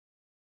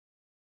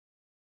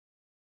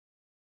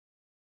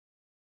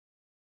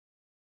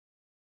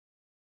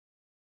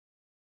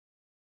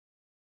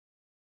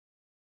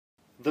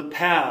the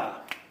power,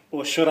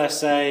 or should I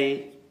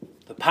say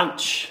the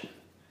punch,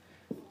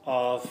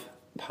 of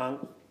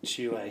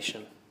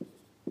punctuation.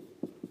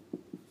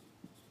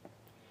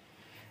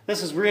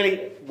 This is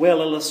really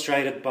well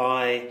illustrated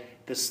by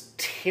this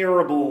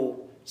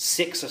terrible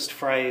sexist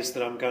phrase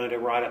that I'm going to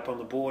write up on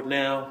the board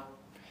now.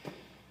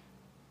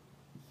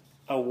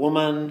 A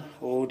woman,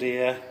 oh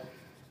dear,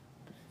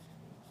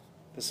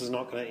 this is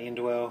not going to end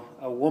well.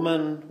 A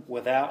woman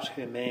without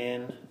her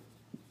man,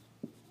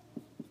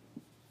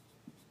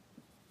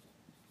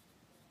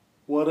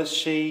 what is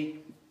she?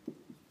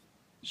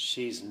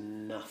 She's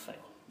nothing.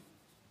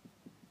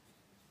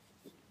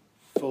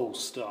 Full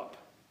stop.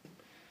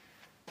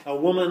 A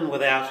woman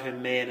without her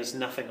man is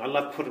nothing. I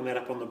love putting that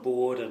up on the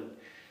board and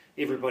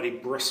everybody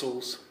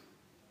bristles.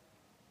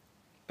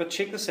 But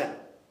check this out.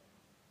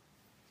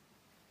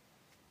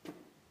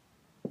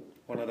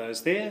 One of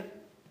those there.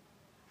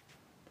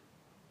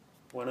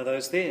 One of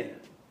those there.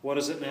 What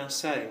does it now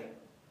say?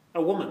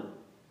 A woman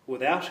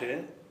without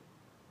her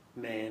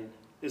man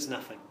is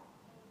nothing.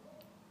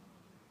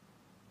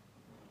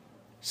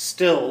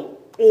 Still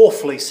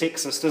awfully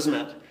sexist, isn't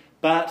it?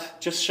 But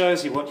just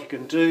shows you what you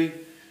can do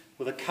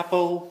with a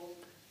couple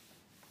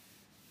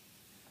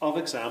of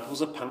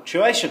examples of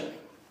punctuation.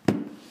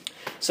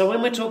 So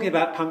when we're talking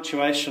about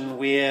punctuation,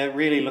 we're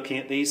really looking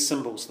at these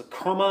symbols. The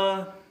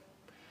comma,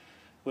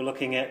 we're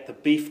looking at the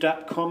beefed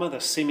up comma,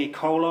 the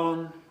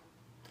semicolon,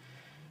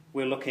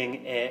 we're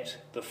looking at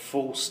the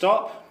full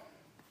stop,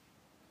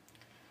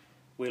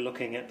 we're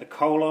looking at the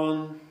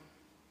colon,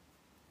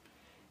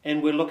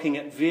 and we're looking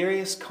at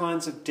various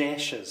kinds of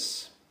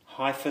dashes,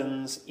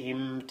 hyphens,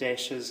 em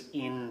dashes,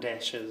 n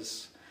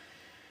dashes,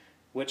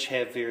 which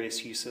have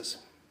various uses.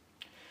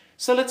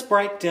 So let's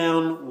break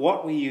down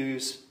what we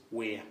use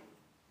where.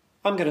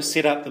 I'm going to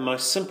set up the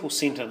most simple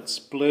sentence.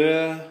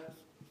 Blur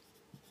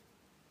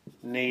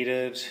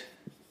needed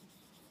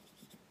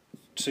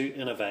to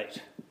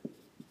innovate.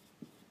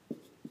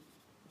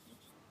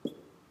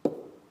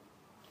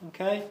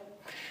 Okay,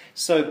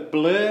 so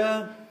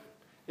blur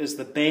is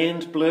the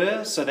band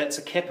Blur, so that's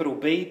a capital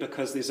B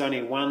because there's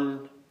only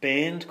one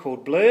band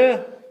called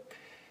Blur.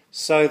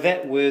 So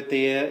that word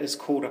there is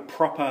called a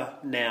proper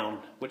noun,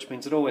 which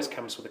means it always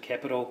comes with a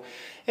capital.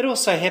 It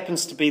also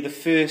happens to be the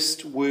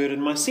first word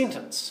in my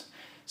sentence,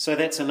 so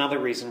that's another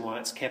reason why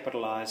it's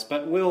capitalised.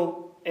 But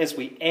as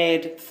we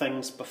add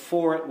things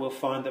before it, we'll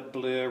find that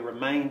Blur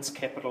remains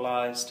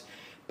capitalised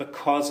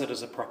because it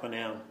is a proper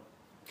noun.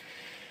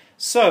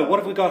 So what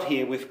have we got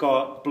here? We've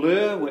got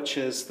blur, which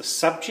is the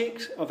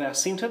subject of our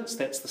sentence.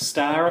 That's the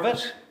star of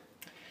it.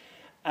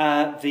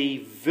 The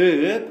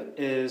verb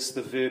is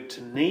the verb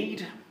to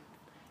need,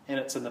 and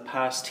it's in the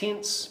past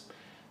tense.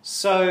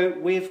 So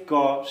we've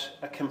got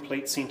a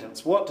complete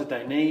sentence. What did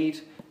they need?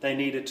 They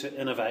needed to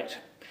innovate.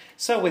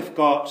 So we've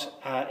got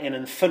an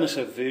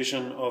infinitive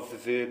version of the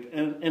verb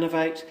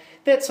innovate.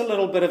 That's a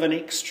little bit of an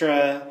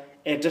extra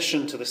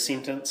addition to the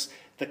sentence.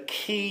 The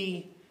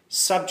key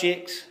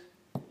subject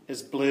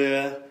is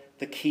blur,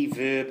 the key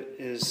verb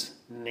is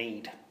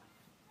need.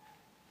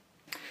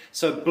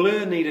 So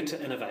blur needed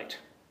to innovate.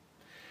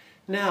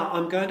 Now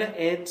I'm going to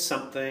add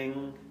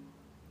something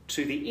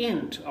to the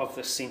end of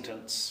this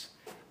sentence.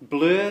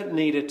 Blur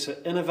needed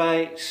to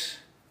innovate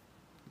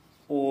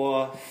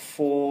or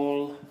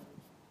fall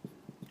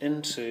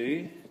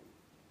into,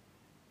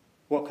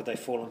 what could they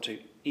fall into?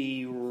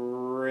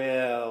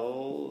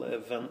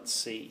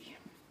 Irrelevancy.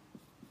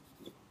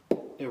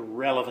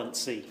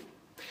 Irrelevancy.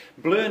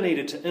 Blur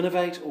needed to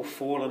innovate or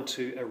fall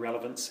into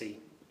irrelevancy.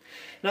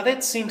 Now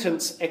that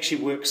sentence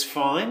actually works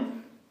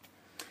fine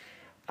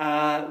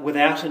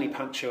without any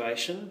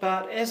punctuation,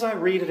 but as I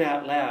read it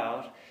out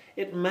loud,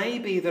 it may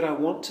be that I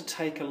want to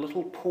take a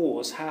little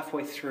pause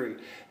halfway through.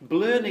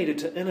 Blur needed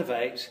to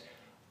innovate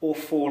or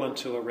fall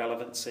into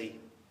irrelevancy.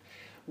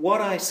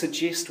 What I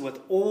suggest with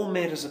all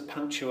matters of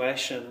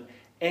punctuation,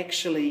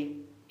 actually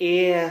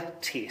air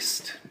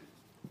test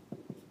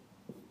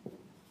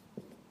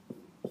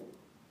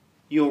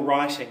your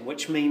writing,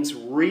 which means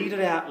read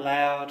it out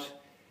loud,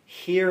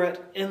 hear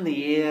it in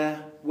the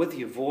air with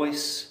your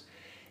voice,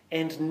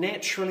 and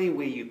naturally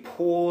where you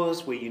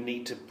pause, where you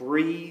need to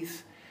breathe,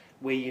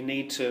 where you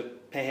need to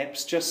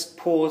perhaps just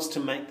pause to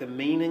make the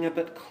meaning a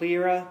bit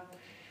clearer,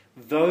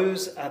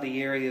 those are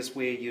the areas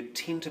where you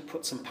tend to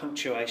put some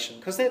punctuation,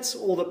 because that's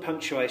all that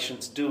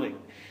punctuation's doing.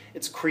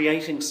 It's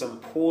creating some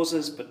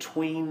pauses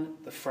between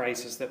the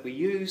phrases that we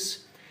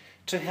use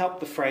to help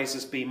the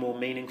phrases be more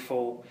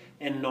meaningful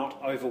and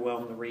not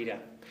overwhelm the reader.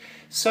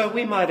 So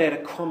we might add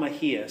a comma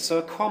here. So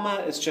a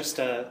comma is just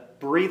a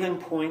breathing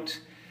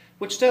point,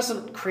 which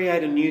doesn't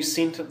create a new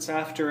sentence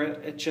after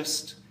it, it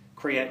just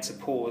creates a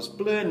pause.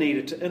 Blur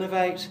needed to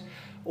innovate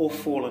or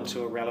fall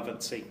into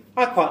irrelevancy.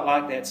 I quite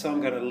like that, so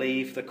I'm going to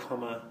leave the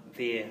comma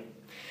there.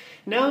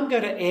 Now I'm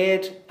going to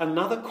add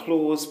another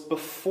clause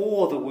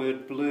before the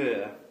word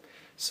blur.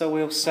 So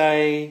we'll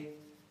say,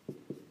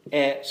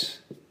 at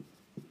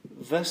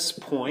this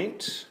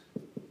point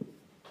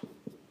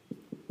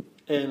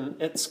in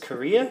its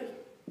career,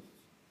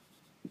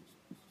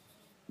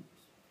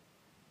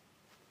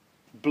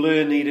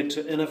 blur needed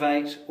to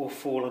innovate or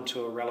fall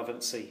into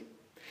irrelevancy.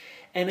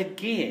 And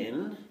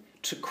again,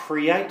 to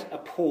create a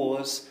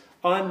pause,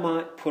 I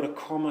might put a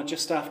comma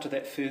just after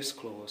that first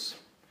clause.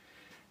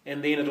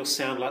 And then it'll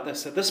sound like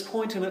this. At this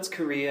point in its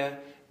career,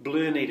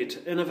 Blur needed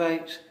to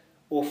innovate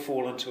or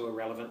fall into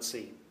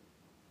irrelevancy.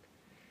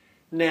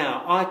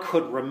 Now, I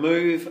could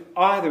remove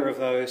either of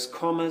those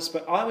commas,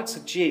 but I would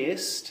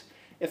suggest,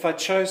 if I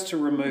chose to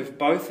remove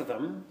both of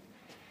them,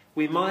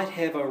 we might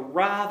have a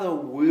rather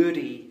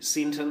wordy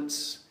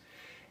sentence.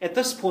 At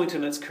this point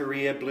in its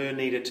career, Blur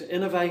needed to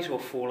innovate or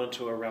fall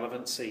into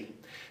irrelevancy.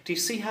 Do you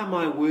see how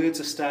my words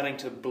are starting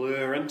to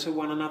blur into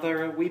one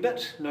another a wee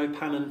bit? No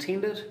pun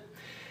intended.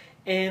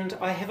 And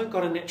I haven't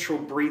got a natural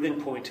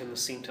breathing point in the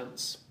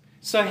sentence.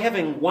 So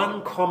having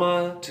one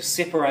comma to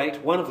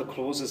separate one of the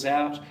clauses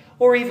out,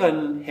 or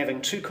even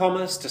having two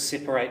commas to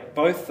separate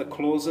both the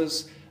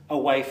clauses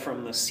away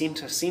from the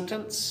centre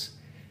sentence,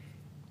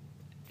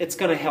 it's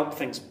going to help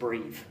things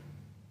breathe.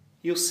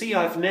 You'll see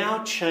I've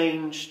now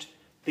changed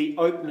the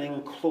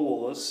opening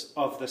clause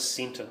of this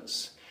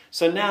sentence.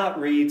 So now it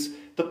reads,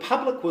 the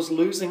public was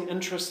losing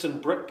interest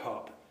in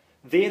Britpop,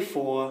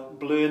 therefore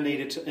Blur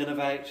needed to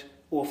innovate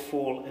or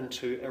fall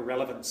into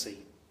irrelevancy.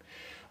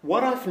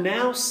 What I've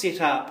now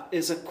set up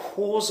is a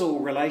causal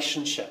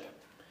relationship.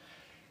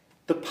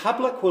 The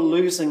public were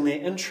losing their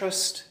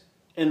interest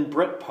in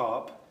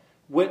Britpop,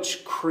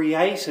 which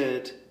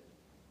created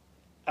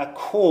a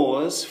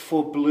cause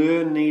for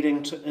Blur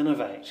needing to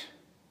innovate.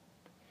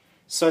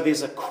 So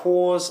there's a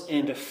cause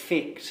and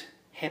effect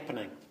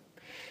happening.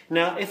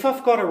 Now, if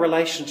I've got a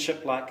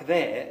relationship like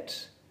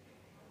that,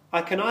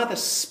 I can either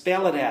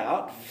spell it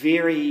out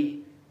very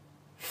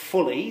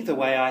fully the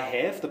way I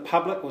have, the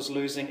public was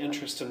losing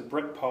interest in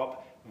Britpop,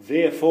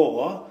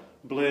 therefore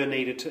Blur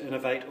needed to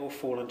innovate or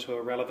fall into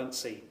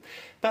irrelevancy.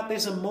 But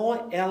there's a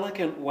more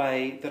elegant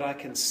way that I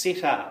can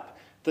set up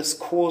this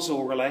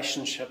causal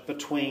relationship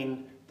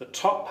between the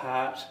top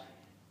part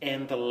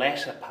and the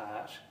latter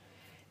part.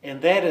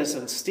 And that is,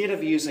 instead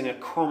of using a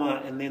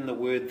comma and then the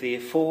word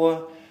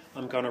therefore,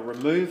 I'm going to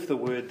remove the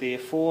word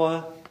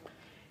therefore,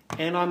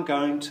 and I'm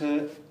going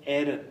to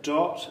add a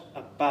dot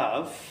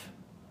above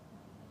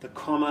the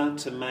comma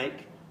to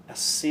make a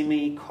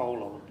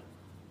semicolon.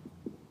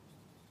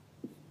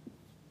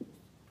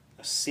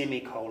 A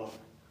semicolon.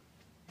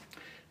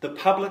 The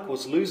public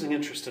was losing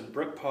interest in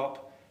Britpop,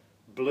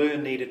 Blur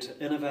needed to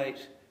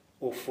innovate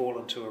or fall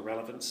into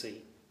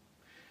irrelevancy.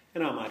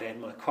 And I might add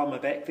my comma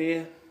back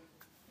there.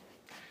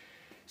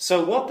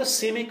 So what the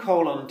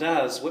semicolon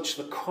does, which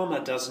the comma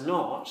does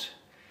not,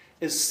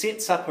 is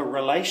sets up a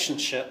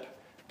relationship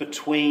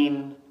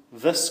between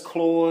this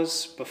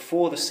clause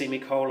before the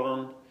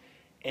semicolon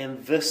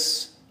and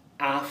this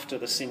after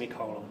the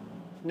semicolon.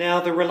 Now,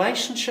 the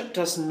relationship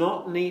does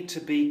not need to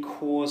be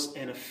cause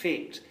and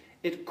effect.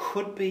 It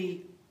could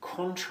be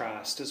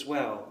contrast as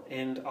well,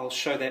 and I'll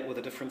show that with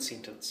a different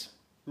sentence.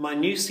 My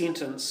new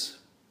sentence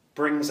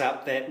brings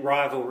up that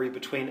rivalry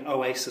between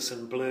Oasis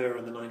and Blur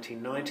in the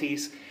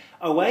 1990s.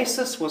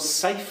 Oasis was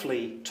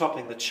safely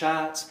topping the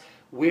charts,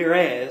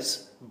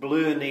 whereas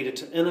Blur needed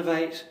to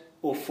innovate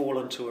or fall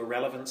into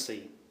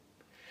irrelevancy.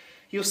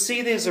 You'll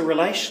see there's a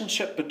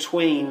relationship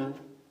between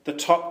the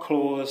top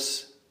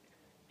clause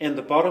and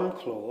the bottom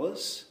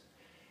clause,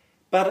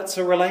 but it's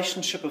a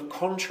relationship of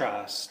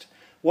contrast.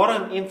 What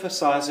I'm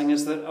emphasising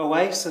is that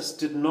Oasis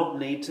did not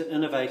need to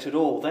innovate at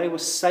all. They were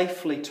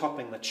safely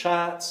topping the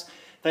charts.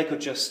 They could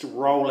just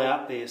roll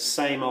out their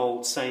same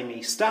old,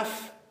 samey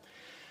stuff,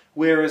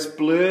 whereas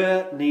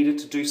Blur needed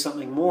to do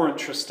something more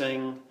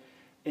interesting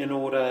in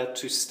order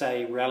to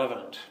stay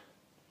relevant.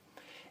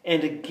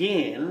 And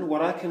again,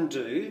 what I can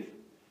do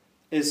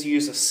is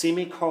use a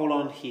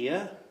semicolon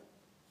here,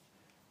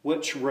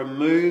 which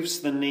removes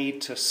the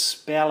need to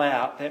spell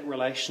out that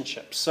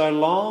relationship, so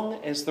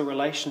long as the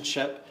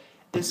relationship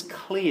is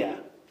clear.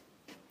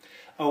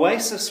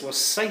 Oasis was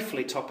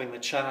safely topping the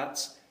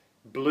charts,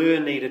 Blur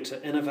needed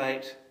to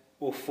innovate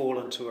or fall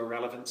into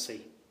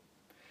irrelevancy.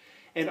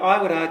 And I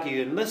would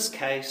argue in this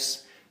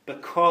case,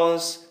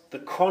 because the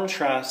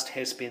contrast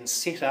has been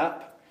set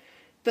up,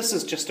 this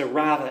is just a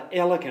rather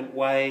elegant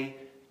way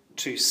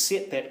to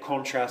set that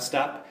contrast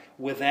up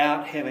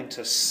without having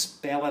to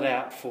spell it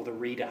out for the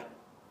reader.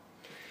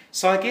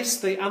 So I guess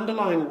the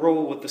underlying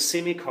rule with the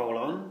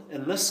semicolon,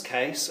 in this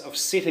case of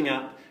setting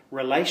up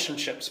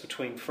relationships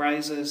between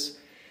phrases,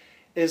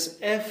 is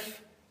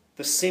if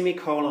the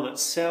semicolon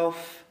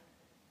itself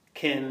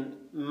can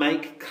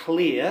make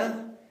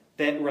clear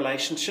that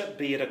relationship,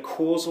 be it a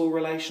causal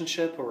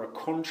relationship or a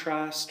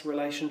contrast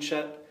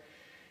relationship,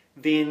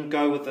 then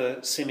go with the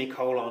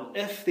semicolon.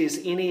 If there's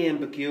any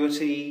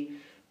ambiguity,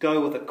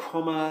 go with a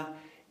comma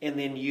and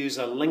then use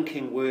a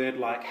linking word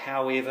like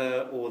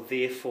however or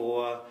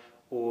therefore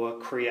or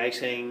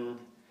creating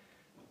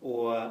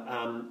or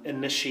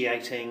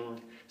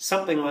initiating,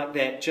 something like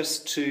that,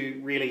 just to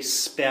really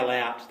spell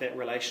out that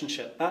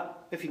relationship.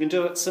 But if you can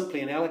do it simply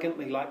and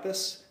elegantly like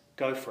this,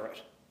 go for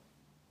it.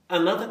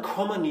 Another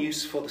common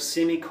use for the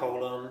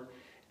semicolon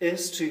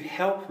is to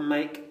help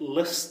make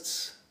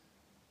lists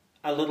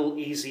a little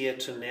easier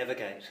to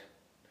navigate.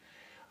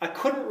 I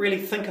couldn't really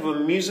think of a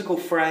musical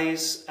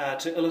phrase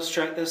to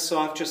illustrate this, so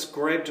I've just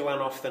grabbed one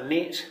off the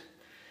net.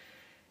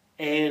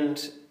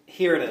 And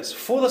here it is.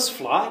 For this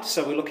flight,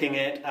 so we're looking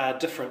at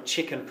different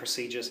check-in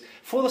procedures.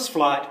 For this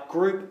flight,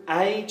 Group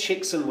A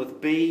checks in with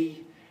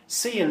B,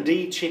 C and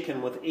D check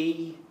in with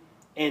E,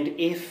 and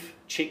F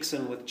checks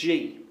in with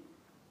G.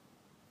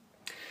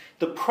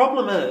 The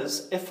problem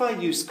is, if I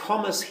use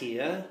commas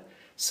here,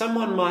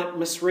 someone might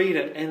misread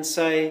it and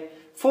say,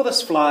 for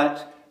this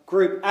flight,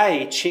 Group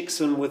A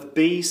checks in with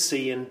B,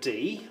 C and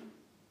D,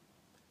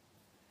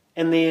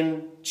 and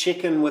then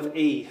check in with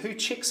E. Who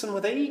checks in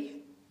with E?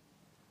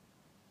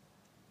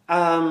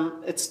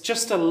 It's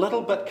just a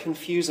little bit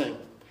confusing.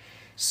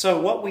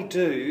 So what we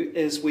do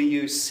is we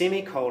use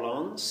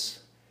semicolons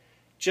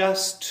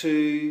just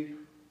to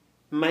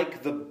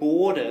make the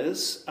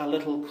borders a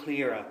little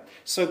clearer.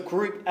 So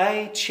Group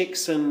A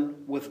checks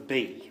in with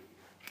B,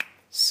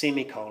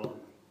 semicolon.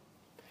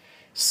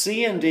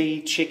 C and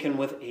D check in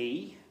with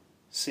E,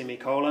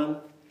 semicolon,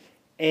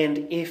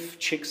 and F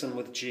checks in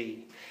with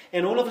G.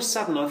 And all of a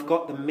sudden I've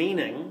got the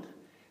meaning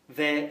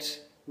that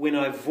when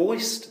I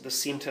voiced the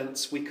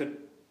sentence we could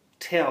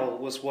tell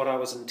was what I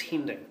was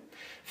intending.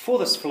 For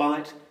this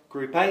flight,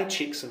 Group A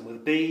checks in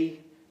with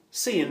B,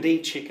 C and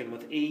D check in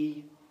with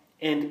E,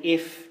 and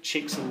F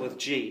checks in with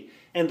G.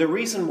 And the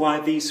reason why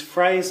these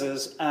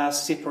phrases are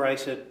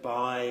separated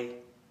by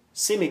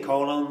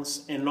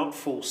semicolons and not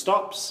full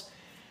stops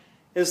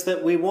is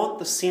that we want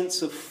the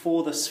sense of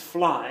for this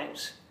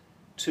flight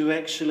to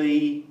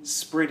actually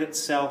spread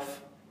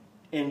itself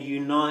and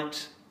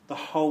unite the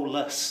whole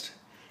list.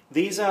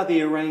 These are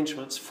the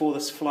arrangements for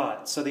this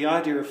flight. So the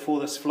idea of for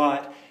this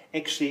flight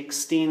actually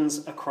extends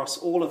across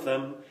all of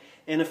them,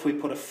 and if we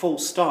put a full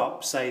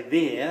stop, say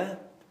there,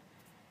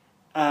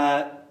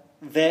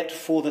 that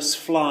for this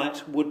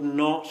flight would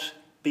not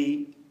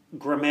be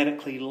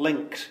grammatically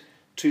linked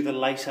to the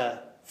later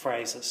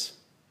phrases.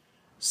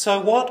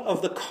 So what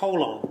of the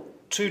colon?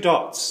 2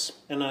 dots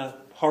in a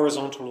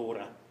horizontal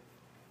order.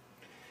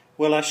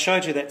 Well, I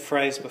showed you that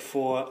phrase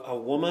before, a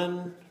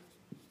woman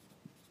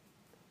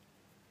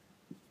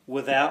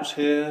without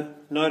her.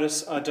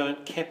 Notice I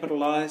don't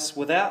capitalise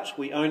without,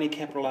 we only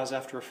capitalise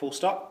after a full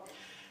stop.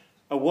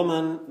 A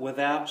woman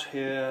without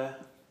her,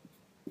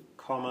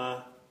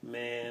 comma,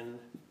 man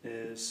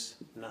is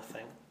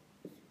nothing.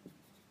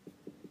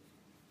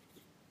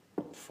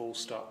 Full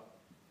stop.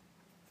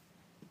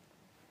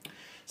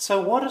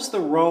 So what is the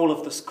role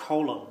of this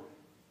colon?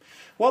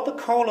 What the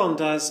colon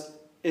does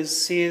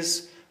is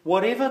says,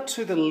 whatever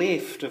to the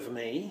left of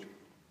me,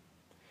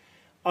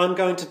 I'm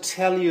going to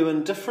tell you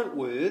in different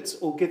words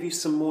or give you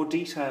some more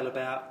detail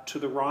about to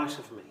the right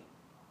of me.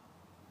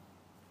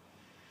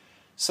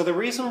 So the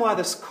reason why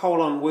this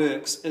colon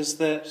works is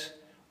that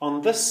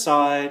on this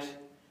side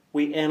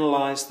we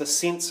analyse the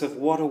sense of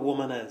what a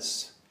woman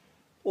is,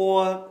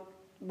 or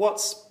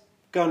what's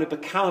going to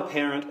become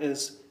apparent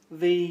is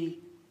the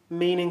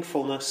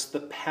meaningfulness,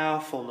 the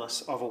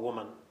powerfulness of a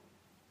woman.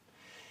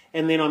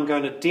 And then I'm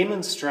going to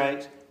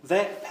demonstrate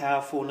that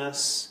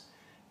powerfulness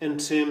in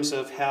terms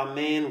of how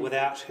man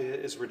without her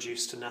is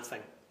reduced to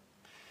nothing.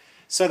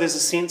 So there's a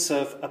sense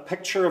of a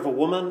picture of a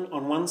woman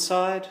on one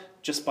side,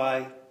 just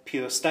by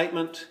pure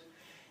statement,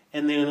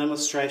 and then an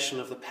illustration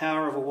of the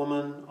power of a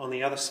woman on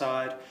the other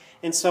side.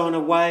 And so in a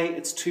way,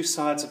 it's 2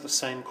 sides of the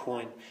same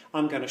coin.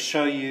 I'm going to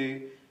show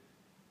you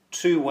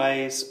 2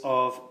 ways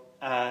of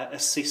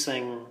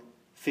assessing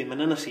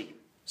femininity.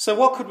 So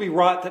what could we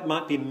write that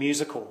might be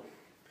musical?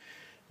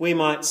 We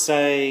might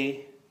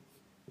say,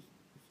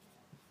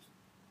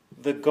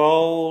 the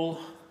goal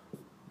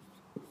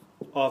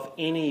of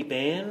any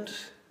band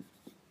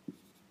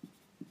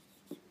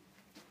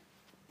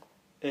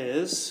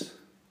is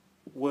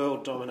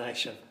world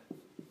domination.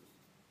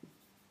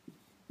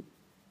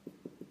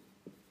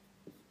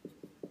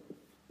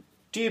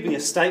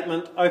 Dubious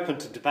statement, open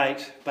to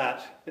debate,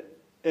 but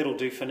it'll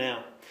do for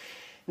now.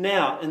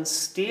 Now,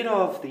 instead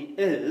of the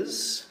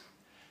is,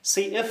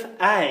 see if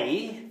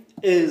A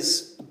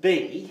is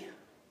B,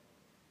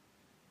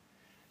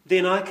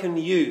 then I can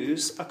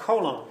use a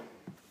colon.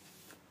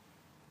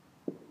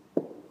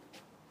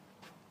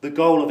 The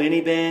goal of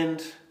any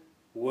band,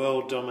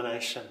 world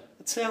domination.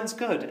 It sounds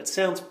good, it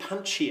sounds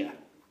punchier.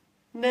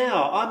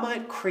 Now, I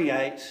might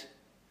create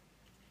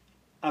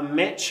a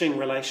matching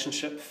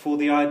relationship for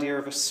the idea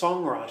of a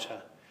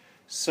songwriter.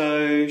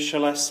 So,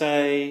 shall I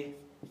say,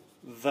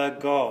 the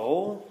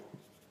goal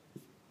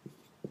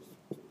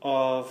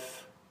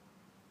of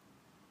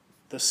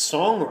the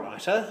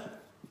songwriter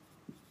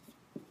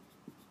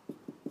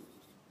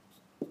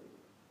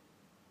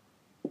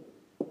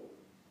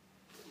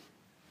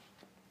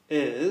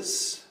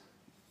is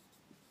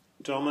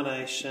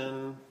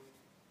domination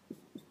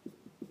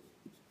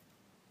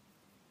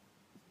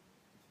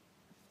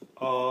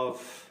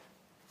of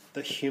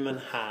the human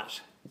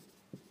heart.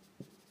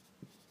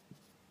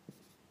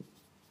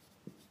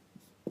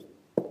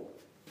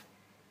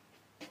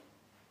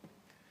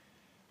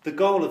 The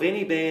goal of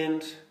any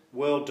band,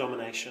 world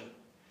domination.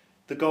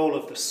 The goal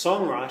of the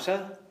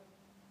songwriter,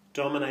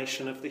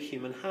 domination of the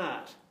human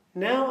heart.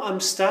 Now I'm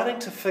starting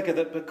to figure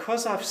that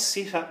because I've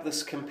set up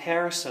this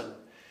comparison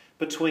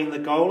between the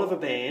goal of a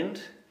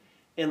band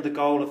and the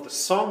goal of the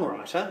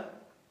songwriter,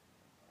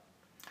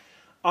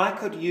 I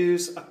could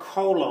use a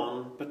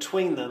colon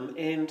between them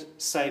and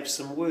save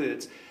some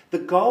words. The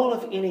goal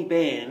of any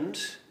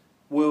band,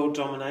 world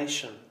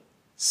domination,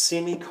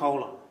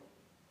 semicolon.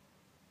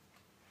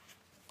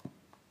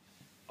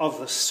 Of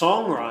the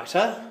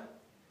songwriter,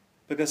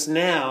 because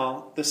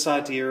now this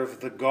idea of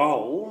the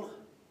goal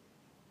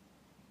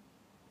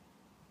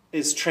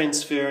is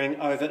transferring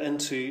over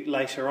into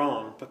later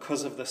on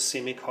because of the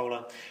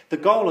semicolon. The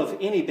goal of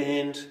any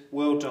band,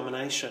 world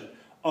domination.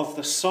 Of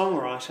the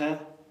songwriter,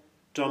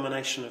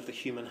 domination of the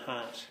human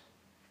heart.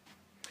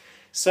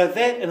 So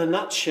that, in a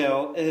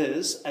nutshell,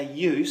 is a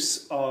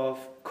use of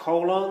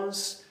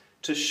colons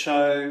to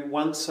show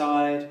one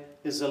side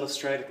is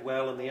illustrated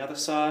well and the other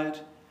side,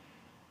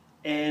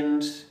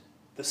 and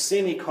the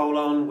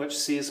semicolon, which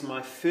says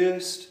my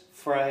first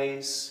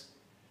phrase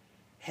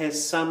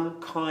has some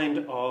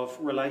kind of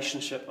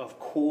relationship of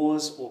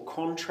cause or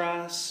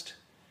contrast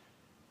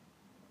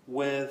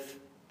with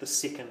the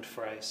second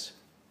phrase.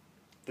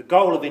 The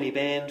goal of any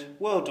band,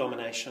 world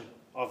domination.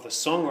 Of the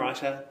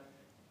songwriter,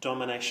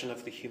 domination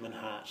of the human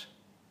heart.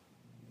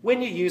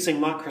 When you're using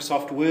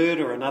Microsoft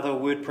Word or another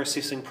word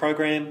processing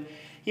program,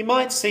 you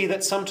might see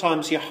that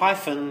sometimes your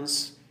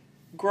hyphens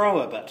grow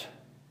a bit.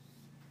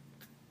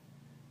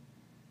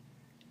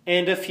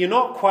 And if you're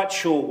not quite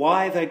sure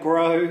why they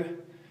grow,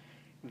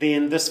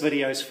 then this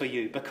video is for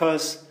you,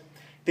 because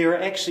there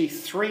are actually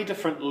 3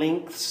 different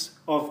lengths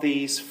of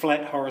these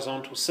flat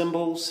horizontal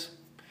symbols.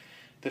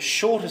 The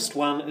shortest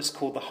one is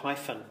called the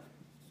hyphen.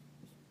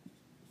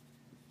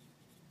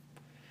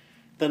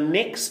 The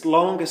next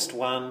longest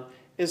one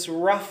is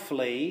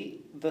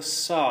roughly the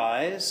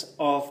size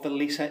of the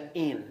letter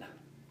N.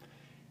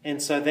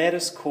 And so that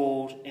is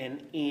called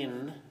an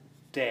N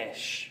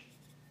dash.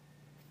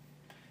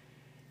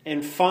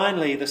 And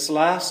finally, this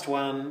last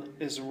one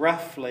is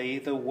roughly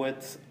the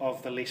width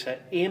of the letter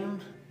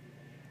M.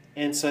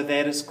 And so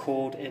that is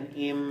called an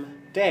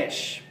M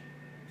dash.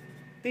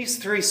 These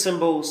 3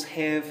 symbols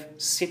have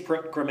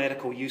separate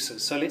grammatical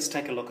uses. So let's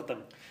take a look at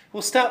them.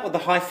 We'll start with the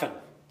hyphen,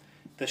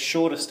 the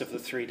shortest of the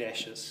 3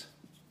 dashes.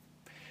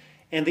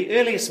 And the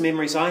earliest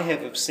memories I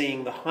have of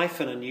seeing the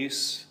hyphen in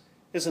use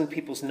is in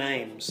people's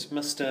names.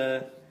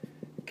 Mr.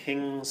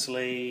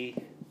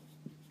 Kingsley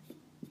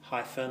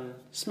hyphen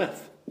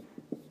Smith.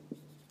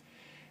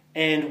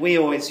 And we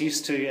always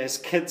used to, as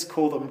kids,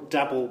 call them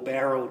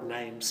double-barreled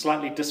names,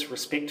 slightly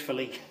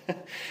disrespectfully.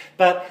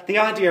 But the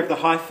idea of the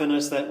hyphen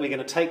is that we're going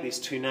to take these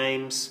 2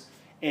 names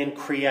and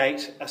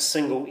create a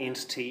single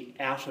entity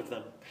out of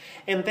them.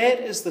 And that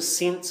is the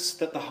sense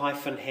that the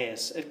hyphen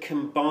has. It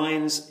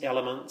combines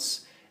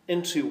elements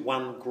into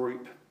one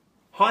group.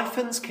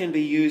 Hyphens can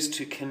be used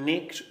to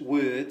connect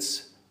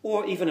words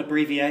or even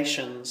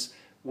abbreviations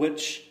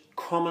which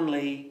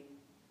commonly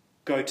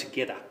go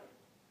together.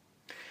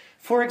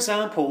 For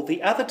example,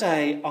 the other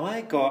day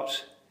I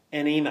got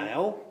an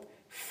email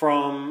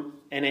from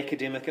an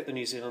academic at the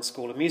New Zealand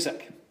School of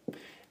Music.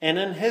 And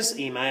in his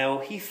email,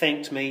 he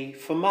thanked me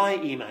for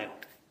my email.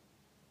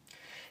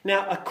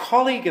 Now, a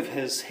colleague of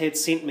his had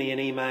sent me an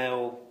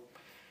email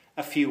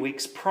a few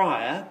weeks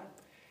prior,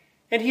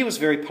 and he was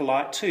very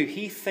polite too.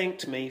 He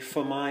thanked me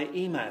for my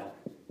email.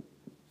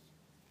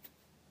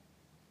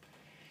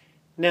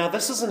 Now,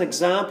 this is an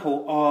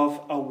example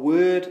of a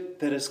word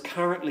that is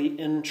currently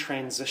in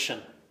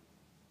transition.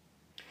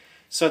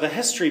 So the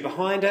history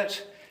behind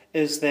it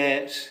is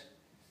that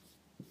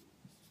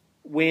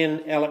when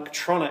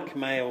electronic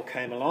mail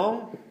came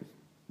along,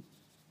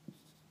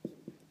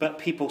 but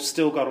people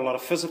still got a lot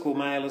of physical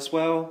mail as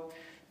well,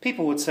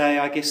 people would say,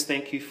 I guess,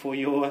 thank you for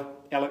your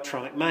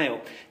electronic mail.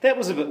 That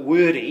was a bit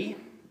wordy,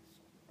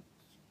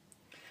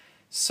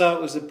 so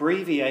it was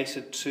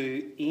abbreviated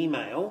to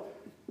email.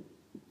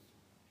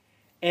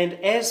 And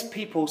as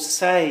people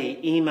say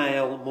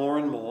email more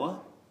and more,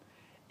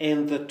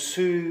 and the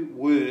 2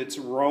 words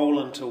roll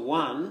into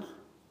one,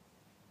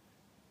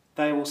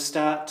 they will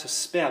start to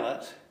spell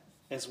it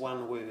as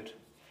one word.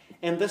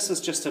 And this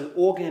is just an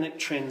organic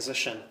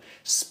transition.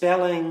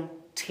 Spelling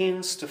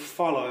tends to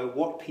follow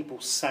what people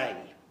say.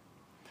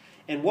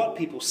 And what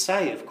people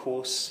say, of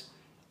course,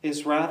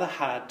 is rather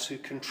hard to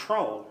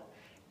control.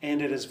 And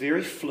it is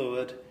very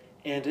fluid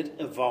and it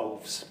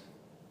evolves.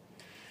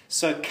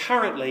 So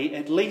currently,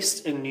 at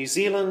least in New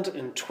Zealand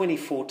in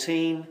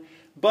 2014,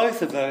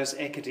 both of those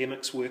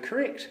academics were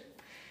correct.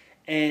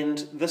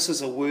 And this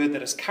is a word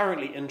that is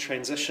currently in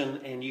transition,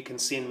 and you can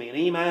send me an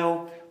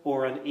email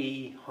or an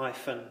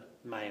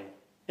e-mail.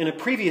 In a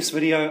previous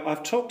video,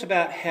 I've talked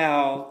about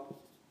how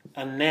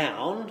a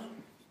noun,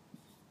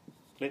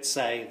 let's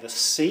say the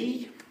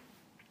sea,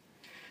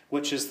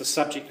 which is the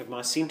subject of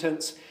my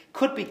sentence,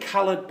 could be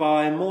coloured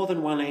by more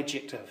than one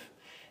adjective.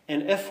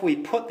 And if we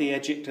put the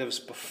adjectives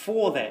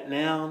before that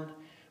noun,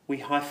 we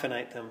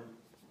hyphenate them.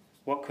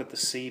 What could the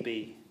sea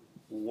be?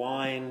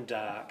 Wine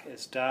dark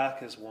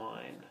as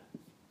wine.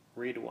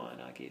 Red wine,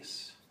 I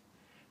guess.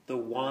 the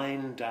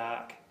wine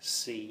dark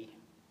sea.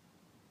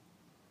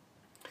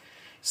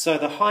 So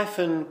the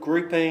hyphen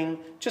grouping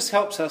just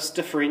helps us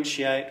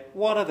differentiate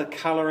what are the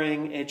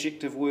colouring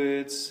adjective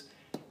words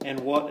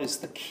and what is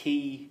the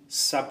key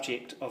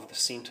subject of the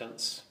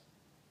sentence.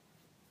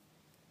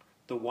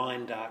 The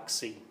wine dark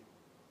sea.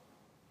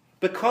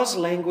 Because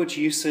language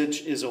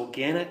usage is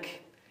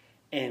organic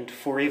and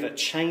forever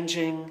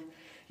changing,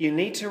 you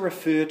need to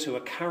refer to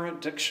a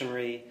current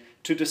dictionary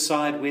to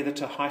decide whether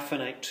to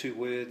hyphenate two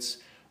words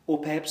or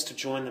perhaps to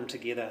join them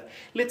together.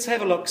 Let's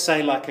have a look,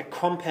 say, like a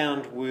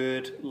compound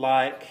word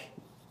like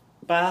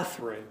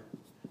bathroom.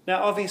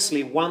 Now,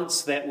 obviously,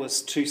 once that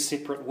was two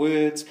separate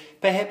words,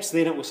 perhaps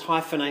then it was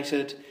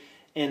hyphenated,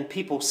 and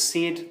people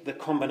said the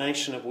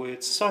combination of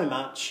words so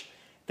much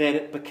that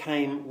it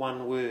became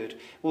one word.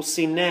 Well,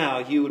 see, now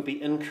you would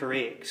be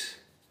incorrect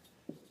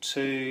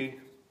to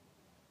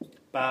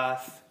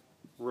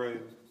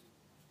bathroom,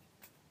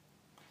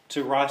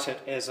 to write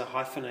it as a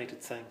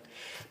hyphenated thing.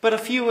 But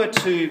if you were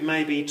to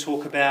maybe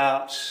talk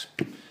about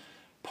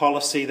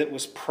policy that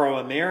was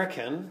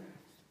pro-American,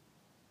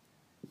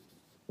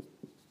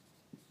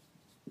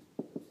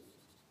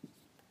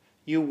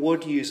 you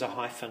would use a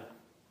hyphen.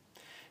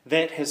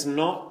 That has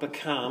not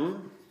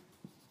become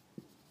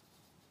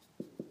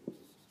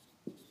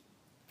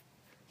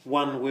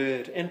one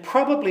word, and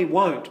probably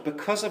won't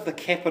because of the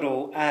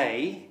capital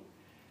A.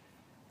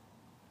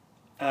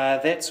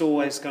 That's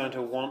always going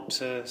to want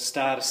to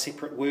start a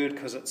separate word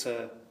because it's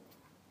a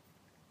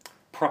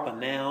proper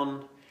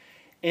noun,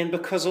 and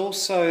because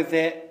also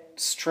that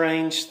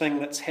strange thing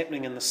that's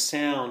happening in the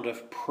sound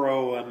of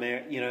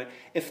pro-American,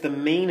 if the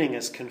meaning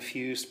is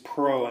confused,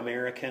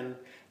 pro-American,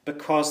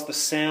 because the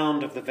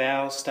sound of the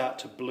vowels start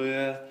to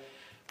blur,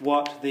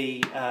 what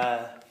the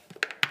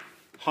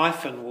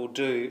hyphen will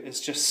do is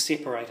just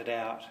separate it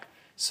out.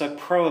 So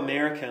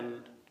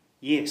pro-American,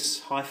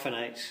 yes,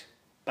 hyphenate,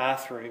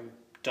 bathroom,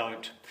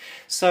 don't.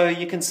 So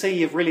you can see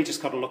you've really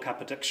just got to look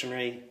up a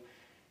dictionary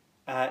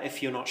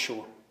if you're not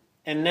sure.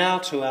 And now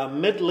to our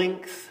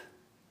mid-length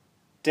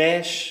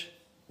dash,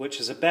 which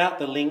is about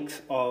the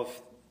length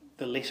of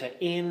the letter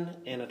N,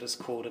 and it is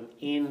called an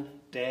N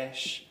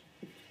dash.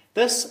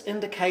 This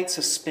indicates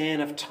a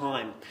span of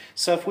time.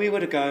 So if we were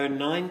to go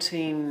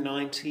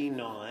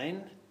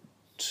 1999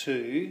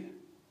 to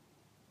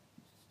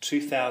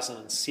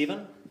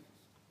 2007,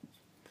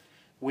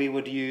 we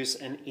would use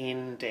an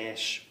N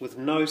dash with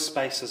no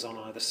spaces on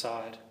either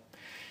side.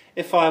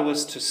 If I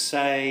was to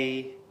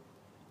say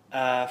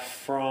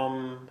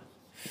from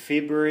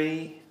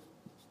February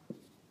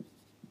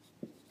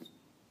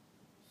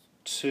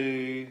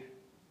to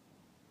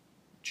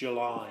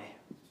July,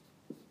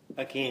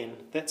 again,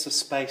 that's a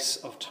space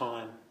of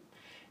time,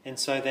 and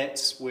so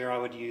that's where I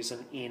would use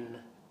an N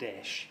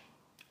dash.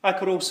 I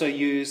could also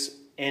use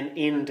an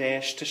N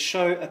dash to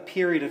show a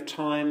period of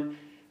time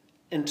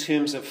in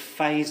terms of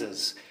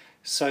phases.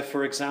 So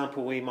for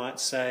example, we might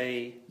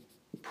say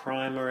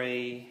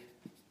primary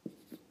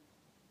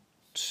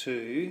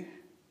to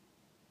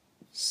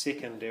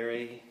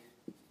secondary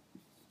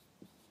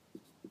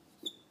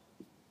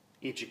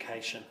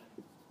education.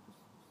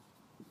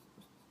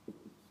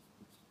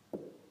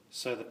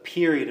 So the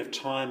period of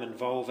time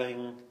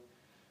involving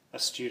a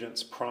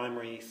student's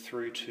primary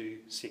through to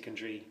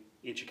secondary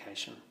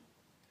education.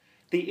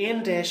 The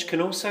N dash can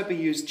also be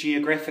used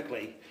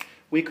geographically.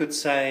 We could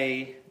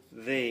say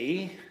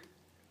the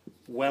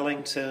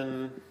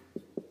Wellington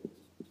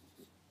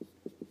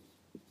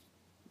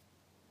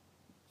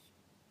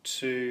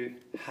to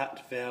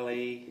Hutt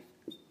Valley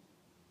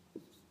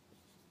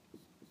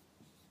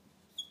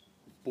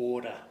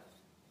border.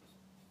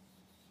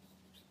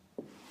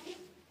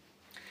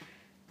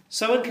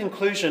 So in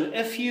conclusion,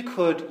 if you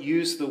could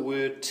use the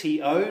word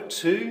TO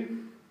to,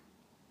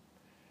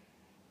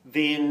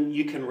 then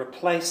you can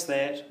replace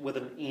that with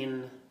an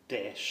N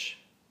dash.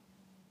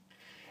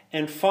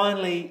 And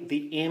finally,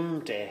 the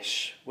M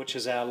dash, which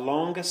is our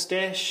longest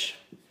dash,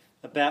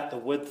 about the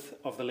width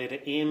of the letter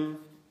M.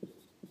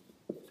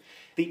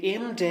 The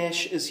M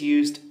dash is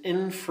used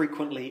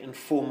infrequently in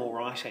formal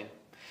writing.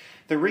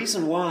 The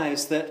reason why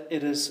is that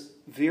it is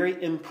very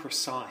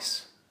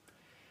imprecise,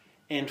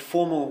 and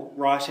formal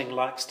writing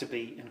likes to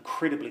be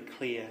incredibly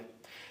clear.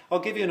 I'll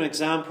give you an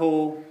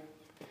example.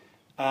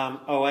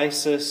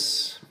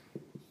 Oasis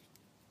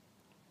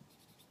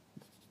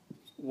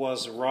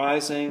was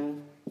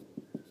rising.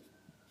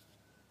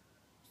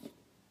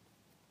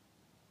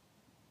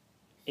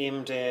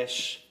 M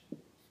dash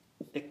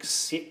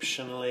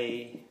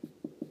exceptionally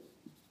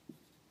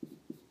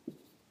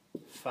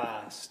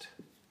fast.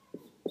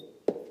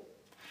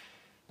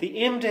 The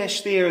M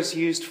dash there is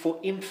used for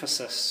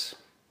emphasis.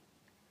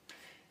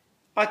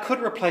 I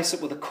could replace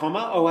it with a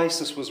comma.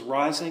 Oasis was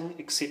rising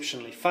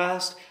exceptionally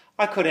fast.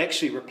 I could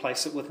actually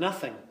replace it with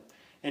nothing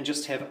and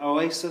just have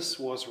Oasis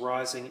was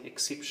rising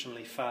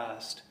exceptionally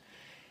fast.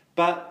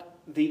 But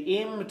the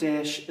M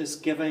dash is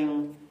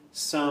giving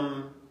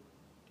some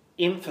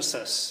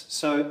emphasis.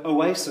 So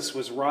Oasis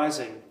was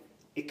rising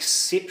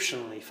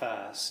exceptionally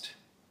fast.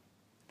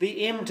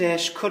 The M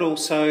dash could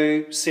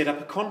also set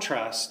up a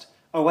contrast.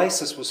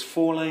 Oasis was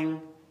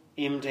falling,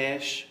 M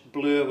dash,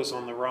 Blur was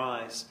on the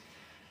rise.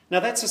 Now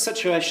that's a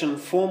situation in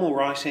formal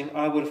writing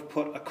I would have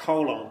put a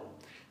colon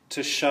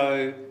to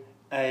show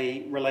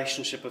a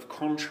relationship of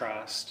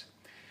contrast.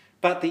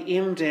 But the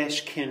M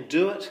dash can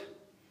do it.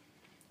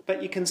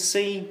 But you can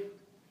see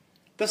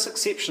this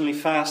exceptionally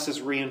fast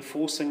is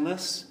reinforcing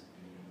this.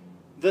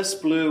 This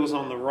Blur was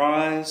on the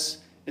rise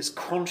is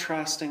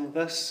contrasting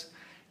this.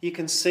 You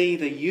can see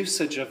the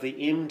usage of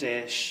the M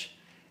dash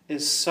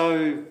is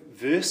so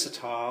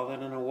versatile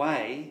that in a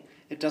way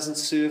it doesn't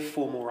serve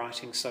formal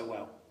writing so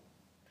well.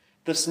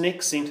 This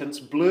next sentence,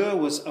 Blur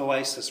was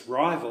Oasis'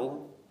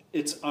 rival,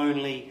 its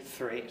only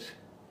threat.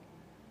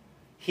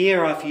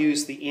 Here I've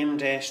used the M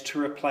dash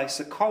to replace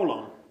a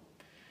colon,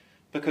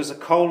 because a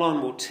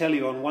colon will tell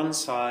you on one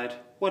side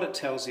what it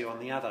tells you on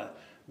the other.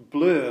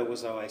 Blur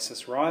was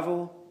Oasis'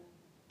 rival,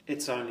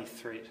 its only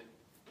threat.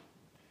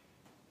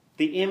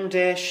 The M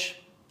dash,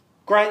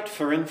 great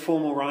for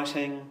informal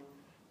writing,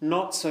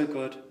 not so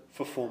good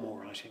for formal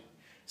writing.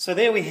 So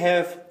there we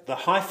have the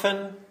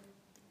hyphen,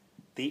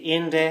 the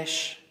N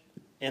dash,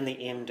 and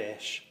the M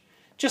dash.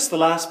 Just the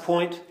last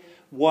point,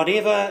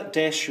 whatever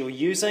dash you're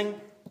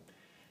using,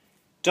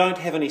 don't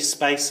have any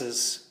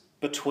spaces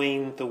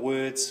between the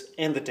words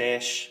and the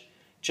dash.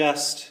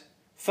 Just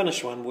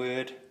finish one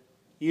word,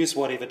 use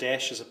whatever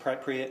dash is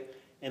appropriate,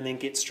 and then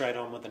get straight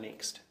on with the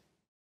next.